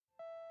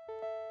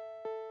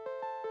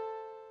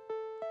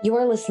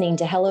You're listening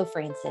to Hello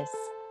Francis,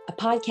 a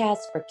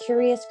podcast for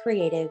curious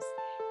creatives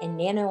and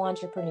nano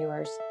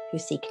entrepreneurs who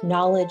seek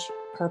knowledge,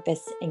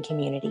 purpose, and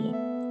community.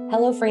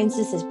 Hello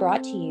Francis is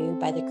brought to you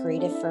by the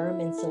creative firm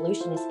and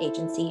solutionist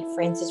agency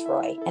Francis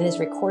Roy and is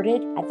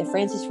recorded at the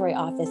Francis Roy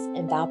office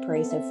in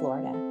Valparaiso,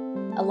 Florida.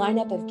 A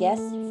lineup of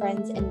guests,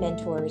 friends, and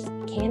mentors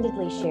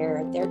candidly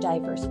share their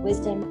diverse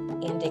wisdom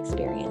and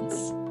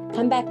experience.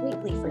 Come back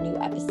weekly for new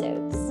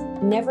episodes.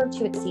 Never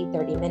to exceed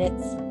 30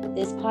 minutes.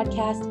 This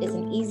podcast is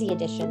an easy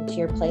addition to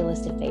your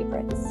playlist of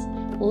favorites.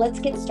 Let's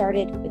get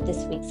started with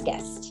this week's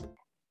guest.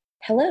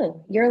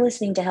 Hello, you're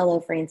listening to Hello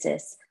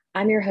Francis.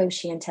 I'm your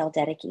host, Chantel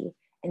Dedeke,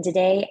 and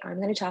today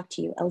I'm going to talk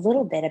to you a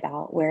little bit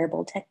about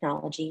wearable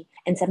technology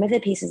and some of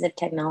the pieces of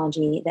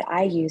technology that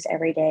I use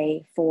every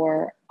day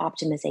for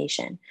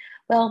optimization.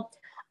 Well,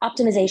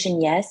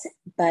 optimization, yes,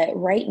 but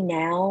right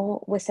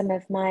now with some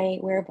of my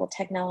wearable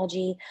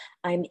technology,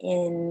 I'm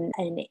in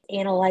an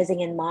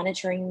analyzing and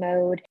monitoring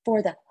mode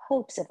for the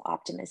hopes of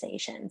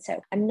optimization.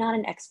 So I'm not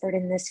an expert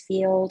in this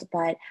field,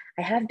 but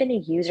I have been a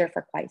user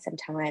for quite some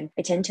time.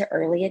 I tend to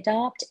early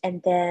adopt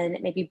and then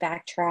maybe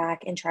backtrack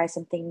and try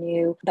something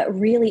new, but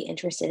really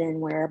interested in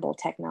wearable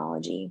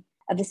technology.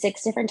 Of the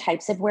 6 different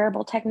types of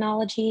wearable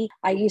technology,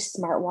 I use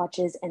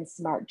smartwatches and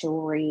smart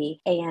jewelry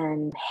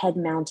and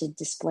head-mounted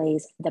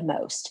displays the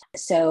most.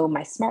 So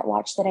my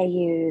smartwatch that I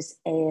use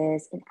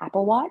is an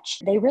Apple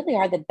Watch. They really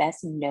are the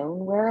best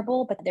known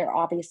wearable, but there are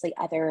obviously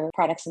other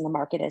products in the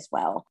market as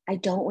well. I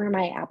don't wear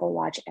my Apple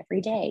Watch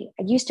every day.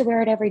 I used to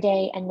wear it every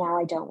day, and now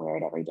I don't wear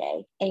it every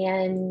day.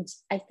 And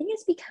I think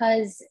it's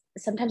because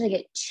sometimes I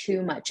get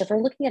too much. If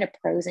we're looking at a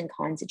pros and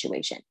cons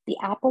situation, the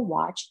Apple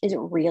Watch is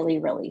really,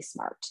 really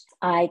smart.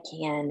 I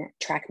can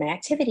track my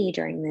activity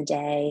during the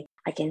day.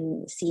 I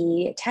can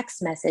see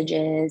text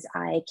messages.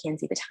 I can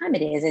see the time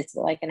it is. It's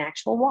like an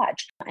actual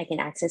watch. I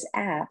can access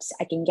apps.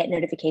 I can get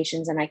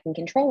notifications and I can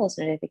control those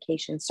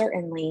notifications,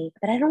 certainly.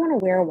 But I don't want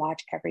to wear a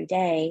watch every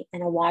day.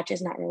 And a watch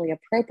is not really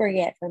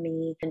appropriate for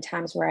me in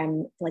times where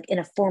I'm like in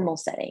a formal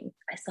setting.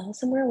 I saw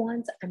somewhere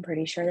once, I'm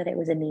pretty sure that it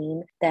was a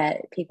meme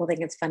that people think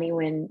it's funny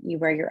when you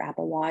wear your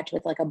Apple Watch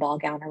with like a ball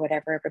gown or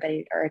whatever,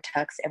 everybody, or a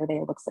tux, everybody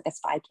looks like a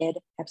spy kid.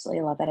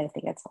 Absolutely love it. I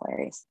think it's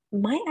hilarious.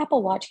 My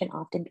Apple Watch can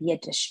often be a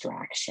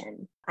distraction.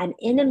 I'm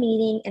in a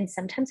meeting and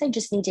sometimes I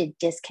just need to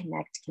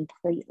disconnect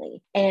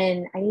completely.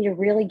 And I need to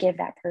really give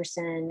that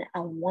person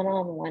a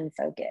one-on-one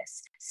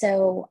focus.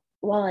 So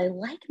while I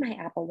like my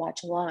Apple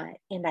Watch a lot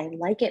and I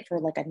like it for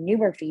like a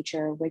newer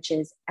feature, which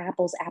is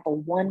Apple's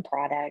Apple One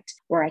product,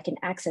 where I can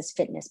access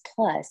Fitness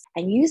Plus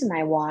and use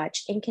my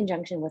watch in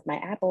conjunction with my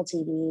Apple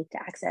TV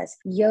to access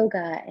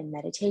yoga and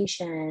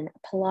meditation,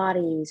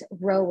 Pilates,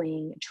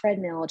 rowing,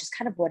 treadmill, just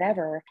kind of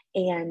whatever.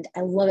 And I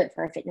love it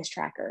for a fitness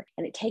tracker.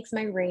 And it takes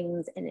my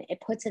rings and it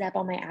puts it up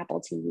on my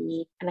Apple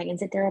TV and I can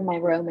sit there on my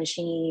row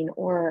machine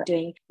or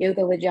doing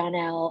yoga with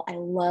Jonelle. I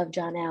love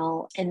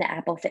Jonelle in the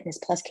Apple Fitness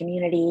Plus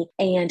community.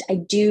 And I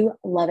do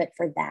love it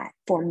for that.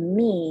 For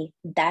me,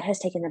 that has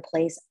taken the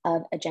place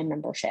of a gym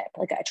membership,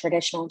 like a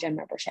traditional gym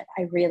membership.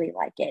 I really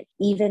like it.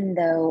 Even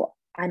though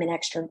I'm an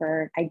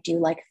extrovert, I do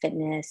like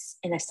fitness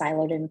in a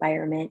siloed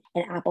environment,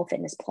 and Apple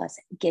Fitness Plus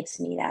gives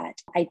me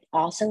that. I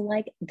also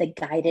like the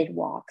guided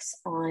walks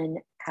on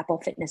Apple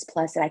Fitness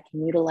Plus that I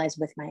can utilize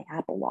with my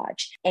Apple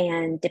Watch.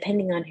 And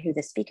depending on who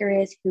the speaker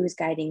is, who's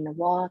guiding the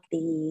walk,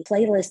 the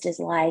playlist is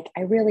like,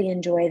 I really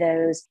enjoy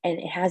those. And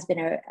it has been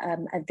a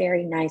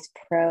very nice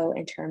pro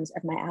in terms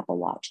of my Apple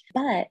Watch.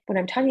 But when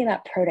I'm talking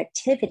about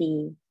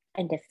productivity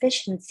and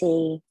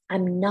efficiency,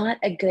 I'm not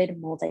a good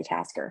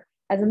multitasker.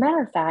 As a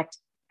matter of fact,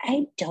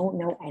 I don't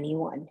know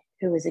anyone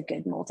who is a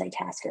good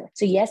multitasker.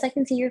 So yes, I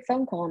can see your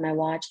phone call on my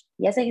watch.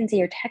 Yes, I can see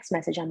your text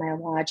message on my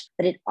watch,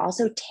 but it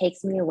also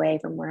takes me away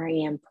from where I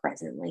am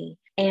presently.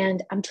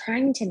 And I'm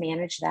trying to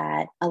manage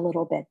that a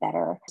little bit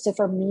better. So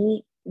for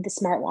me, the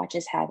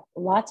smartwatches have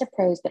lots of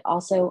pros, but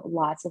also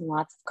lots and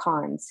lots of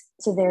cons.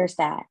 So there's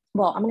that.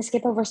 Well, I'm going to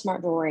skip over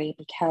smart jewelry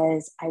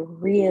because I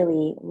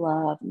really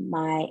love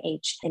my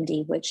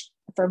HMD, which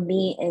for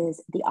me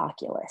is the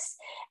Oculus.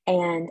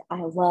 And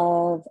I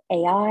love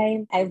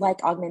AI. I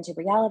like augmented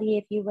reality,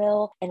 if you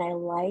will, and I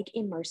like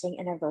immersing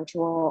in a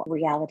virtual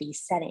reality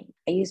setting.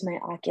 I use my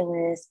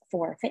Oculus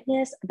for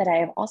fitness, but I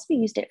have also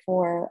used it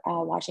for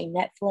watching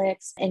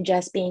Netflix and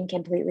just being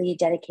completely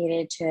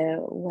dedicated to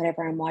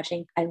whatever I'm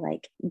watching. I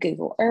like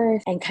Google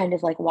Earth and kind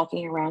of like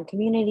walking around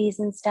communities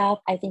and stuff.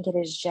 I think it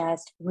is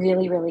just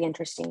really, really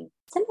interesting.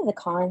 Some of the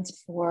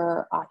cons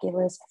for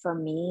Oculus for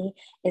me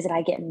is that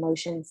I get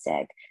motion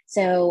sick.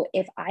 So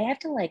if I have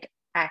to like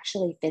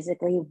actually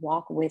physically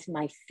walk with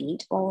my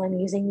feet while I'm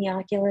using the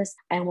Oculus,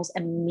 I almost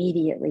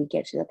immediately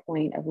get to the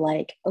point of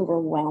like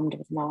overwhelmed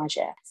with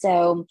nausea.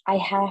 So I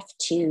have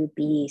to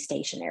be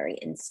stationary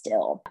and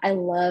still. I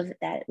love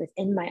that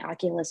within my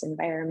Oculus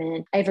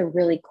environment, I have a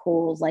really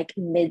cool like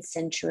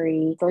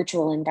mid-century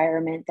virtual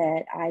environment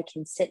that I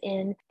can sit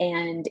in.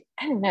 And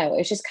I don't know,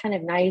 it's just kind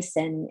of nice.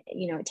 And,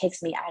 you know, it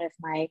takes me out of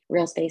my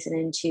real space and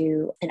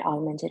into an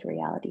augmented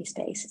reality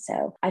space.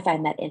 So I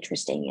find that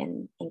interesting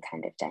and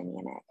kind of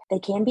dynamic. The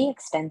can be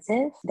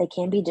expensive. They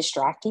can be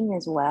distracting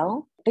as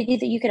well. But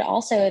you could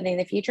also, I mean,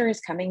 the future is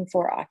coming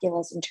for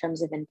Oculus in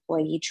terms of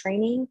employee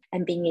training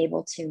and being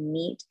able to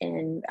meet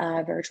in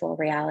virtual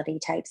reality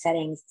type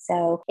settings.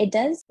 So it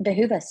does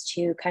behoove us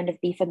to kind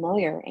of be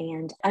familiar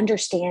and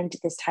understand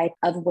this type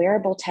of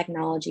wearable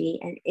technology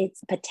and its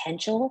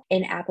potential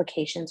in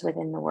applications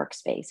within the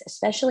workspace,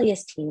 especially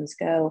as teams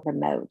go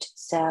remote.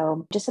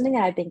 So just something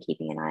that I've been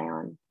keeping an eye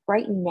on.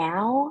 Right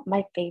now,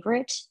 my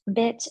favorite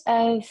bit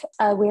of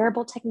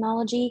wearable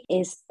technology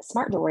is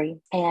smart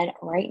jewelry. And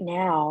right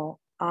now,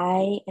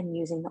 I am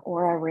using the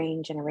Oura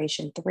Ring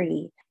Generation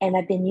 3, and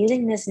I've been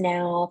using this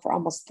now for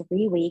almost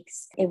 3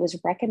 weeks. It was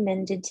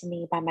recommended to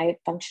me by my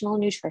functional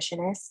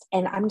nutritionist,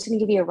 and I'm just going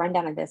to give you a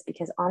rundown of this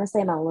because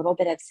honestly, I'm a little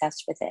bit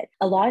obsessed with it.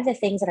 A lot of the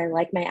things that I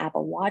like my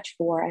Apple Watch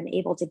for, I'm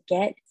able to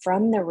get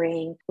from the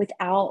ring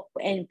without,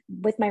 and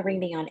with my ring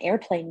being on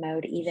airplane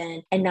mode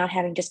even, and not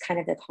having just kind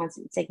of the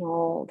constant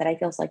signal that I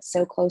feel is like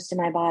so close to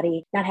my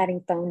body, not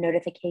having phone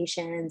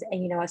notifications.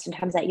 And,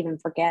 sometimes I even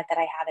forget that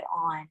I have it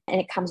on,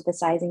 and it comes with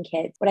sizing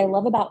kits. What I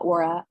love about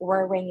Oura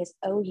Ring is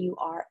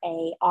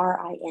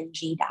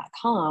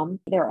OuraRing.com.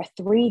 There are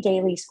 3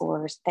 daily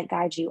scores that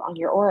guide you on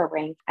your Oura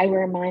Ring. I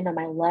wear mine on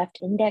my left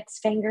index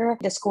finger.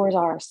 The scores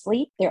are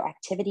sleep, their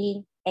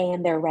activity,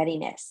 and their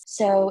readiness.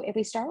 So if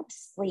we start with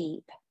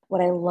sleep, what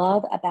I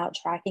love about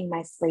tracking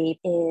my sleep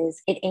is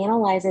it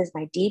analyzes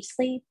my deep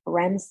sleep,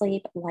 REM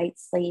sleep, light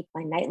sleep,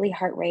 my nightly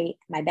heart rate,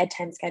 my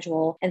bedtime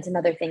schedule, and some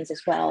other things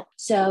as well.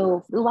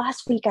 So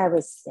last week I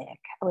was sick.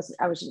 I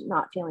was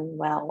not feeling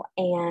well.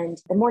 And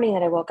the morning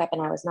that I woke up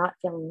and I was not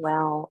feeling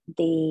well,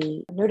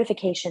 the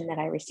notification that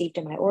I received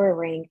in my Oura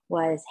Ring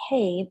was,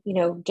 hey,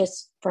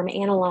 just from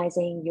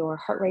analyzing your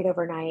heart rate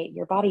overnight,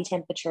 your body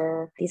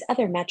temperature, these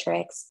other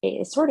metrics, it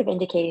is sort of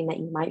indicating that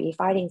you might be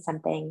fighting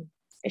something.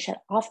 It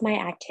shut off my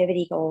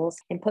activity goals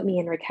and put me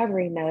in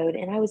recovery mode.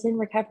 And I was in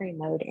recovery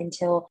mode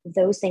until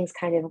those things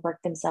kind of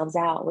worked themselves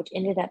out, which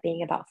ended up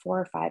being about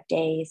 4 or 5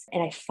 days.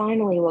 And I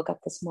finally woke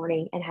up this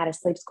morning and had a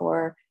sleep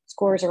score.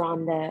 Scores are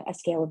on a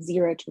scale of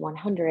 0 to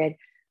 100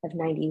 of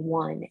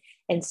 91.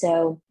 And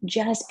so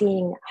just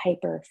being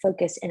hyper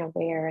focused and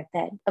aware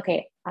that,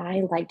 okay,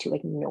 I like to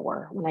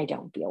ignore when I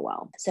don't feel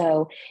well.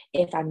 So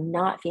if I'm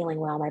not feeling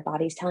well, my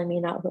body's telling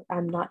me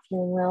I'm not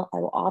feeling well, I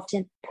will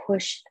often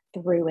push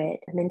through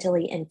it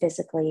mentally and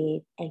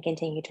physically and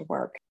continue to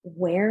work.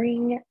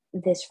 Wearing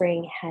this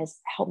ring has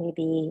helped me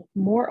be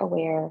more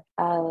aware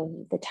of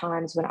the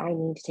times when I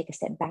need to take a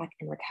step back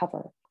and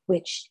recover,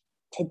 which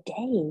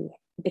today,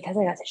 because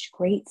I got such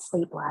great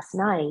sleep last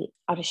night,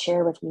 I'll just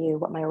share with you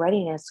what my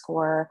readiness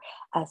score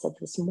said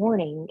this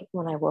morning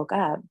when I woke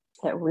up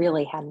that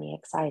really had me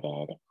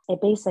excited. It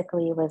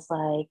basically was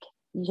like,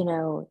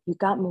 you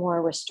got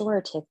more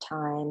restorative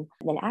time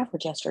than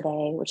average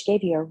yesterday, which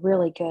gave you a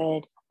really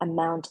good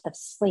amount of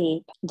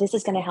sleep. This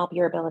is going to help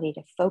your ability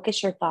to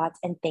focus your thoughts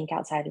and think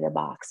outside of the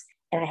box.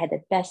 And I had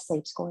the best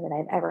sleep score that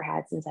I've ever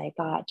had since I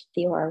got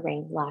the Oura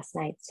Ring last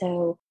night.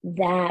 So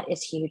that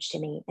is huge to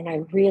me. And I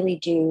really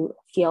do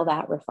feel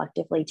that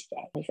reflectively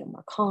today. I feel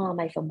more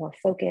calm, I feel more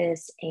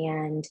focused,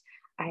 and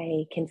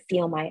I can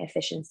feel my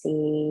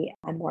efficiency.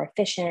 I'm more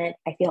efficient.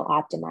 I feel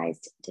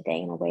optimized today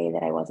in a way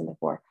that I wasn't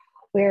before.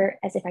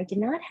 Whereas if I did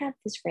not have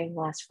this ring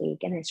last week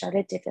and I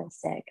started to feel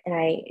sick and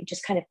I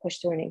just kind of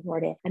pushed through and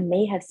ignored it, I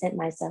may have sent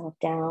myself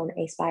down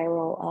a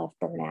spiral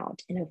of burnout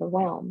and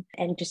overwhelm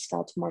and just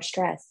felt more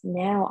stressed.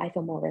 Now I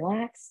feel more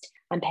relaxed.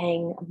 I'm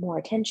paying more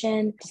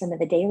attention to some of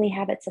the daily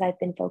habits that I've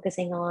been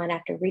focusing on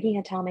after reading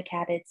Atomic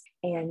Habits,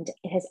 and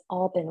it has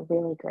all been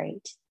really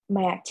great.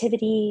 My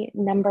activity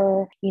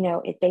number,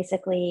 it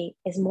basically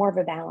is more of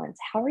a balance.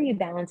 How are you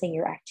balancing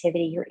your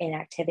activity, your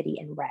inactivity,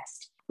 and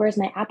rest? Whereas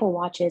my Apple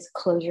Watch is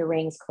close your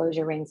rings, close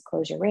your rings,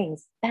 close your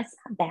rings. That's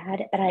not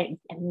bad, but I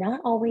am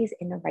not always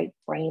in the right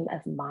frame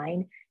of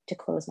mind to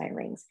close my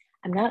rings.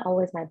 I'm not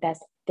always my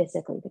best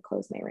physically to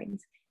close my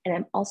rings. And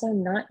I'm also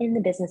not in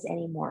the business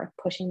anymore of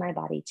pushing my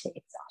body to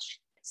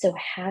exhaustion. So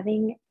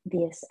having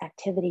this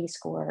activity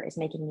score is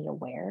making me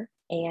aware,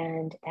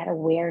 and that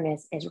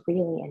awareness is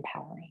really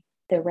empowering.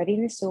 The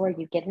readiness score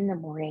you get in the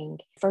morning,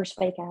 first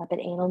wake up, it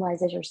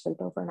analyzes your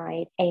sleep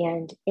overnight,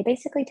 and it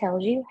basically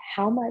tells you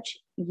how much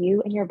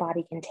you and your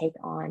body can take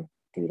on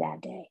through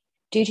that day.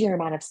 Due to your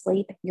amount of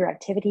sleep, your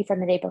activity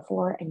from the day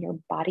before, and your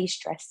body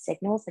stress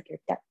signals, like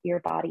your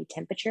body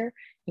temperature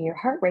and your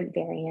heart rate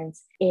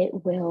variance, it's a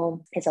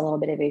little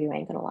bit of voodoo, I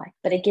ain't gonna lie,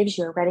 but it gives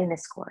you a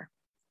readiness score.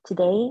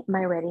 Today,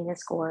 my readiness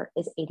score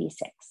is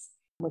 86,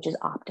 which is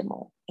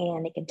optimal.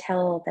 And it can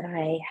tell that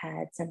I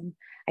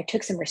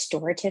took some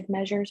restorative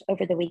measures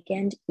over the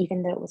weekend,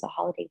 even though it was a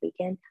holiday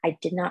weekend. I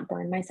did not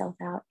burn myself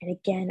out. And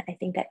again, I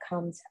think that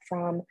comes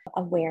from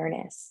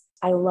awareness.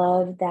 I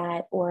love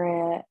that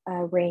Oura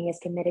Ring is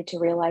committed to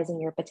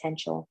realizing your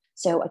potential.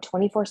 So a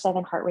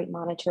 24/7 heart rate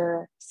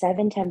monitor,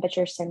 7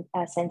 temperature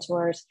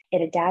sensors,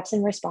 it adapts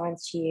and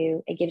responds to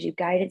you. It gives you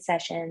guided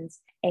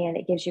sessions, and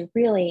it gives you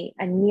really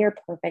a near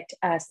perfect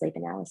sleep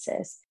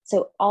analysis.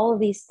 So all of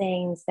these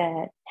things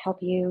that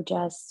help you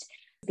just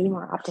be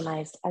more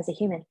optimized as a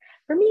human.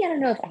 for me, I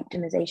don't know if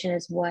optimization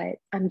is what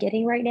I'm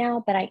getting right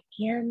now, but I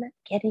am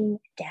getting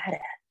data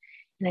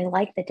and I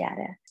like the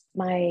data.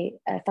 My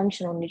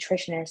functional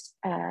nutritionist,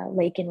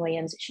 Lakin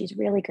Williams, she's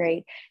really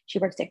great. She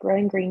works at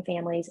Growing Green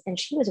Families, and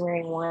she was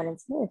wearing one.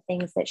 And some of the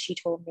things that she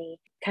told me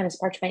kind of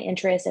sparked my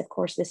interest. Of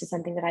course, this is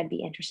something that I'd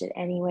be interested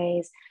in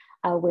anyways.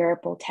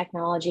 Wearable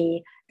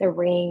technology. The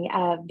ring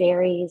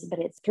varies, but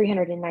it's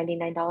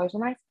 $399.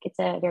 And I think it's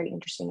a very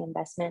interesting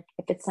investment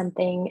if it's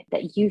something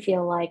that you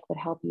feel like would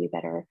help you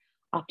better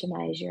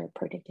optimize your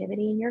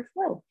productivity and your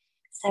flow.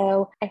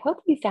 So I hope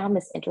you found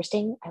this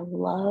interesting. I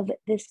love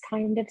this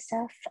kind of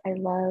stuff. I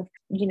love,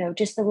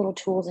 just the little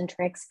tools and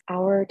tricks.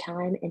 Our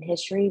time in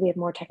history, we have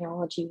more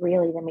technology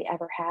really than we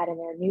ever had. And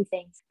there are new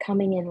things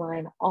coming in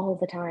line all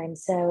the time.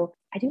 So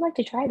I do like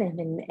to try them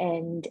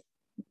and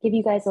give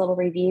you guys a little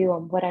review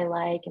on what I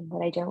like and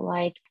what I don't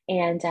like.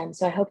 And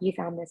so I hope you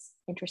found this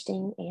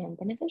interesting and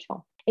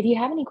beneficial. If you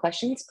have any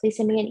questions, please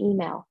send me an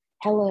email,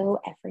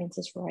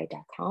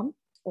 hello@francisroy.com.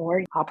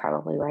 Or I'll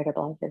probably write a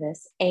blog for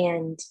this.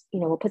 And,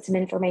 we'll put some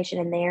information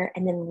in there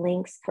and then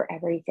links for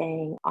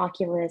everything,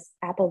 Oculus,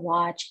 Apple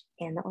Watch,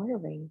 and the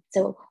Oura Ring.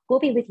 So we'll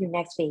be with you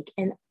next week.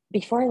 And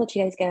before I let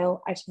you guys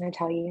go, I just want to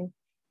tell you,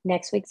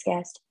 next week's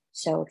guest,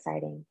 so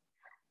exciting.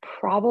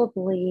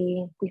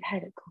 Probably, we've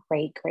had a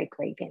great,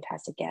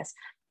 fantastic guest,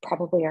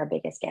 probably our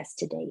biggest guest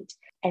to date.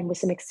 And with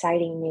some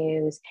exciting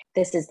news,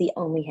 this is the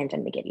only hint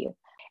I'm going to give you.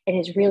 It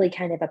is really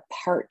kind of a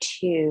part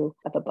 2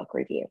 of a book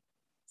review.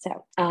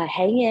 So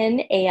hang in,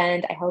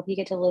 and I hope you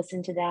get to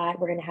listen to that.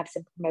 We're going to have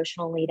some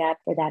promotional lead up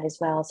for that as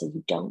well, so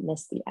you don't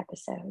miss the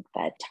episode.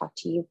 But talk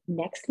to you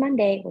next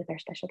Monday with our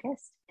special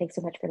guest. Thanks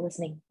so much for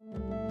listening.